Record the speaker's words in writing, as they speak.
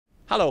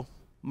Hello,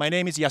 my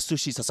name is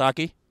Yasushi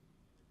Sasaki.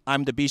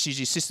 I'm the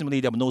BCG System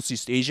Leader of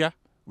Northeast Asia,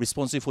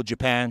 responsible for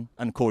Japan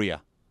and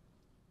Korea.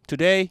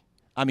 Today,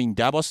 I'm in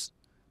Davos,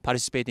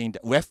 participating in the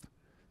WEF,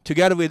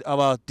 together with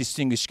our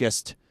distinguished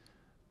guest,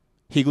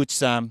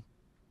 Higuchi-san,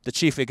 the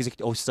Chief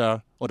Executive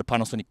Officer of the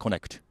Panasonic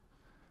Connect.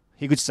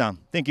 Higuchi-san,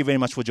 thank you very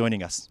much for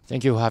joining us.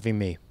 Thank you for having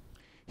me.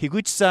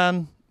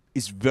 Higuchi-san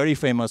is very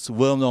famous,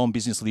 well-known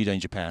business leader in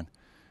Japan.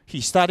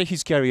 He started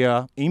his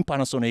career in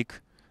Panasonic,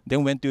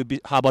 then went to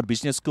Harvard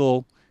Business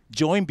School,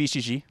 joined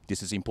BCG,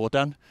 this is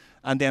important,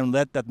 and then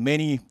led that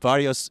many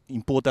various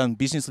important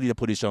business leader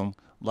positions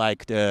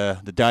like the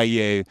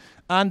DIA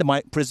and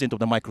the president of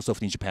the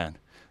Microsoft in Japan,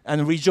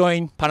 and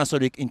rejoined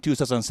Panasonic in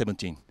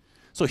 2017.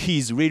 So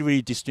he's really,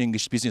 really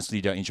distinguished business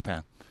leader in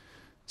Japan.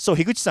 So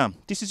Higuchi-san,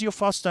 this is your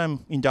first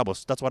time in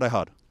Davos, that's what I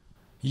heard.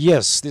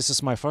 Yes, this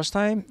is my first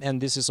time,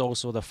 and this is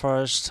also the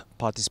first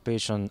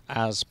participation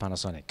as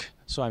Panasonic.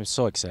 So I'm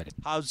so excited.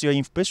 How's your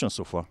impression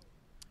so far?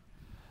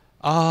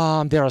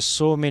 There are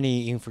so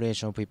many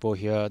influential people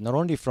here, not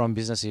only from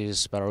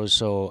businesses, but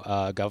also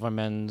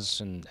governments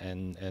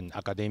and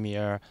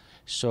academia.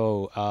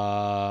 So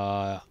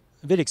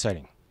very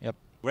exciting. Yep.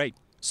 Great.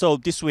 So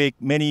this week,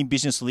 many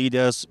business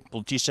leaders,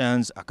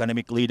 politicians,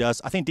 academic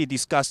leaders, I think they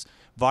discuss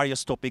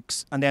various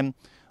topics. And then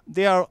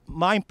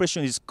my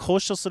impression is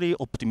cautiously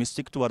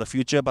optimistic toward the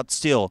future, but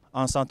still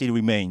uncertainty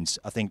remains,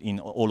 I think, in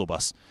all of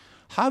us.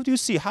 How do you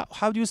see,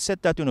 how do you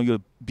set that, your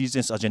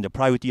business agenda,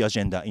 priority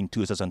agenda in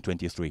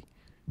 2023?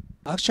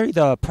 Actually,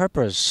 the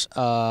purpose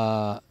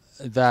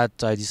that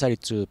I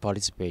decided to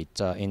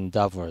participate in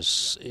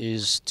Davos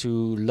is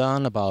to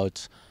learn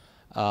about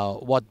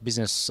what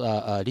business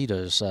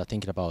leaders are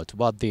thinking about,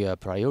 what their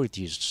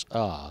priorities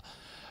are.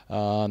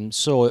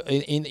 So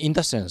in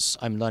that sense,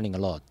 I'm learning a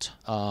lot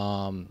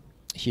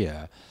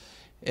here.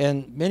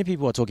 And many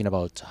people are talking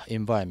about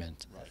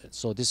environment.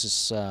 So this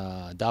is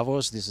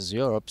Davos, this is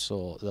Europe,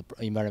 so the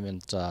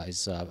environment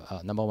is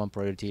number one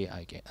priority,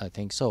 I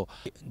think. So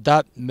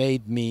that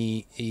made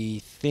me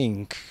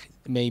feel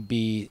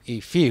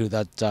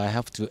that I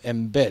have to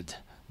embed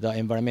the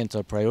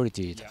environmental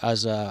priority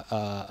as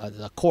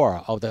the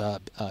core of the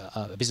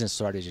business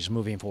strategies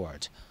moving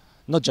forward.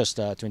 Not just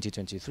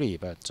 2023,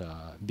 but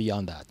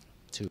beyond that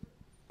too.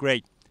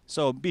 Great.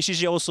 So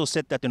BCG also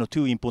said that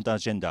two important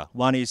agenda.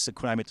 One is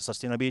climate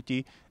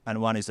sustainability, and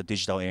one is the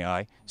digital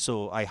AI.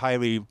 So I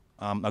highly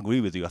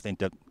agree with you. I think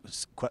that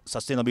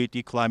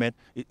sustainability, climate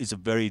is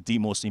the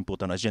most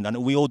important agenda, and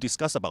we all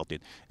discuss about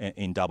it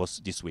in Davos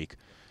this week.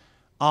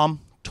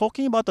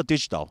 Talking about the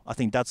digital, I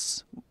think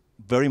that's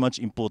very much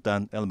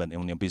important element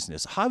in your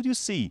business. How do you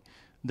see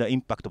the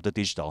impact of the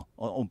digital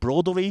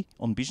broadly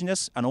on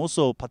business, and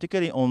also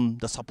particularly on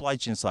the supply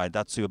chain side?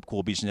 That's your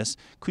core business.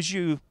 Could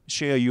you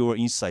share your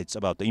insights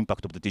about the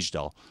impact of the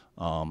digital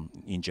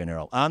in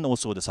general, and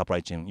also the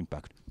supply chain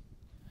impact?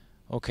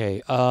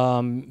 Okay.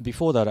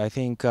 Before that, I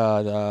think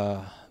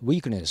the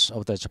weakness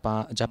of the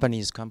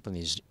Japanese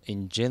companies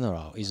in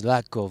general is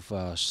lack of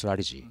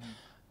strategy.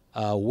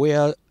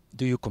 Where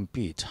do you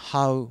compete?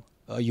 How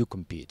you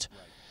compete? Right.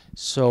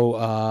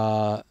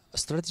 So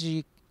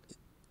strategy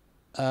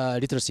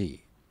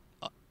literacy,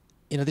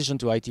 in addition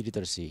to IT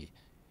literacy,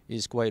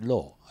 is quite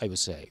low, I would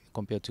say,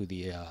 compared to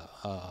the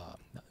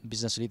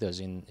business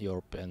leaders in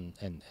Europe and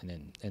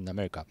in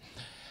America.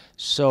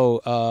 So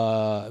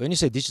when you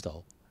say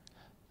digital,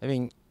 I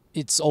mean,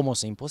 it's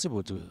almost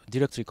impossible to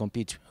directly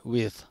compete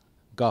with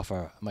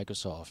GAFA,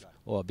 Microsoft,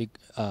 or big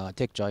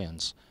tech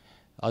giants,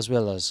 as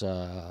well as,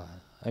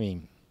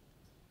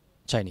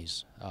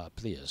 Chinese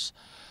players.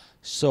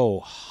 So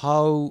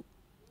how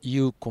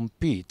you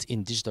compete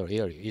in digital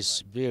area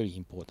is very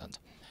important.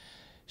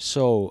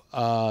 So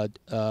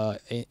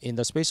in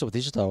the space of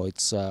digital,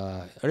 it's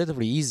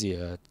relatively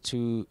easier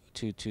to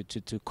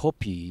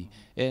copy,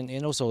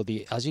 and also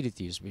the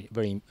agility is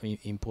very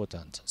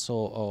important.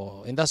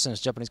 So in that sense,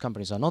 Japanese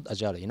companies are not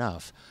agile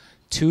enough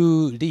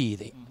to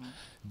lead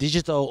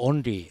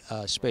digital-only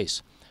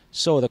space.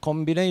 So the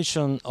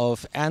combination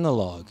of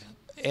analog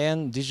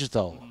and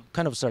digital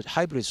kind of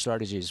hybrid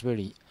strategy is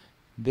very,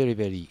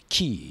 very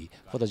key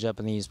for the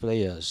Japanese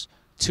players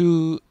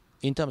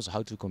in terms of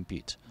how to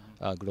compete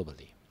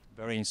globally.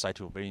 Very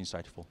insightful, very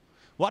insightful.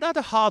 What are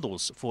the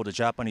hurdles for the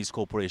Japanese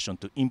corporation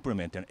to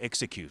implement and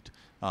execute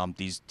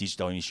these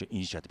digital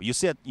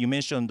initiatives? You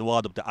mentioned the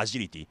word of the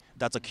agility.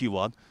 That's a key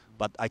word,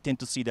 but I tend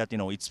to see that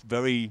it's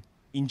very,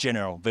 in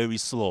general, very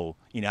slow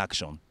in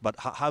action. But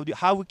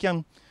how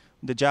can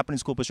the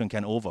Japanese corporation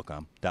can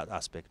overcome that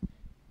aspect?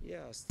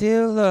 Yeah,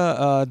 still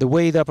the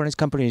way Japanese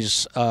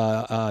companies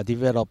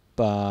develop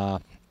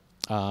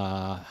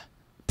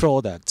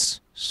products,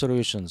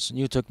 solutions,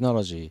 new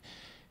technology,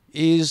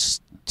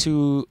 is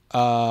to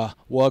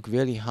work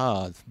very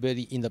hard,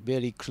 in the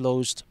very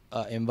closed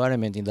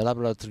environment in the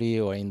laboratory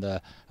or in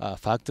the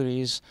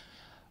factories.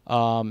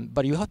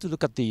 But you have to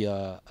look at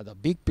the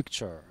big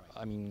picture.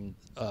 I mean,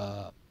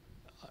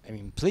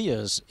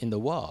 players in the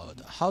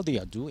world, how they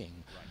are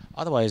doing.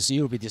 Right. Otherwise,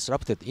 you'll be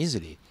disrupted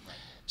easily.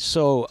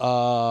 So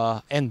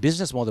and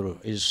business model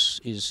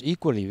is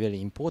equally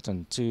very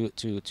important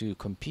to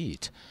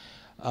compete.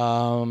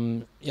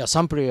 Yeah,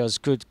 some players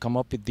could come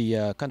up with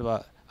the kind of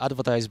a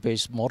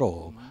advertise-based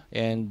model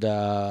and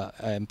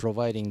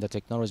providing the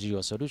technology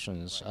or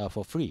solutions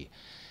for free.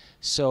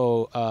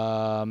 So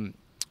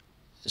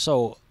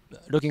so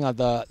looking at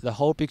the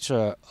whole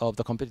picture of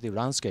the competitive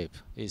landscape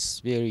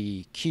is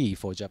very key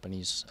for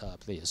Japanese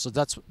players. So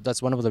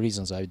that's one of the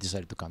reasons I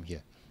decided to come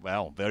here.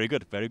 Well, very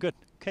good, very good.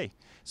 Okay,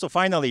 so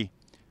finally,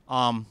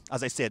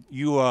 as I said,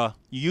 you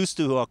used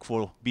to work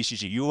for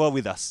BCG. You were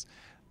with us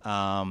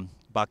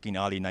back in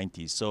early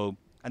 90s. So,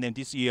 and then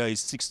this year is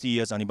 60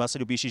 years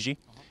anniversary of BCG.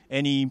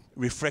 Any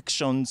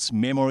reflections,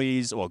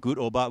 memories, or good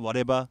or bad,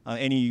 whatever?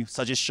 Any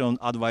suggestion,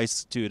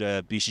 advice to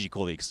the BCG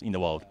colleagues in the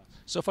world?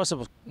 So first of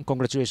all,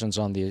 congratulations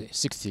on the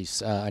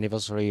 60th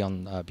anniversary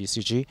on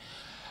BCG.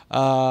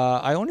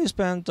 I only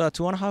spent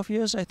 2.5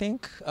 years, I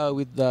think,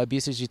 with the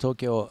BCG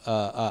Tokyo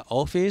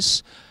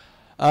office.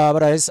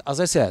 But as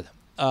I said,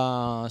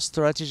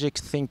 strategic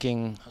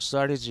thinking,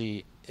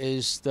 strategy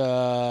is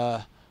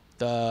the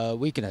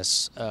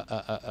weakness,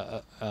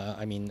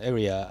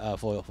 area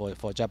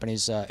for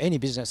Japanese, any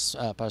business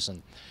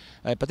person,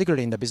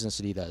 particularly in the business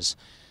leaders.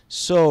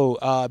 So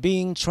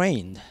being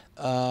trained,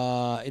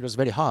 it was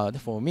very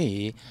hard for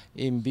me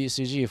in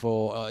BCG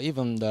for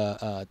even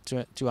the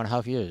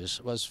 2.5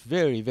 years was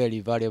very,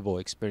 very valuable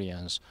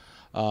experience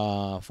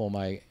for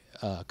my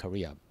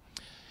career.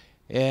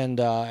 And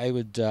I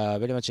would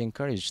very much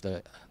encourage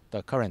the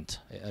current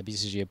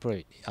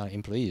BCG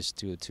employees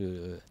to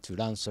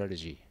learn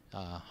strategy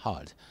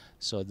hard.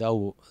 So that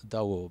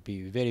will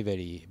be very,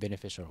 very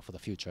beneficial for the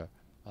future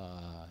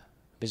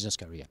business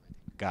career.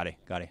 Got it,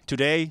 got it.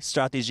 Today,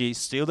 strategy is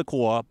still the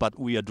core, but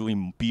we are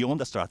doing beyond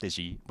the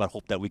strategy, but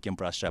hope that we can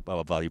brush up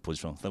our value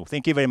position. So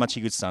thank you very much,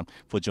 Higuchi-san,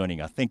 for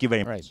joining us. Thank you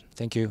very much. Right.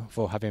 Thank you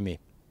for having me.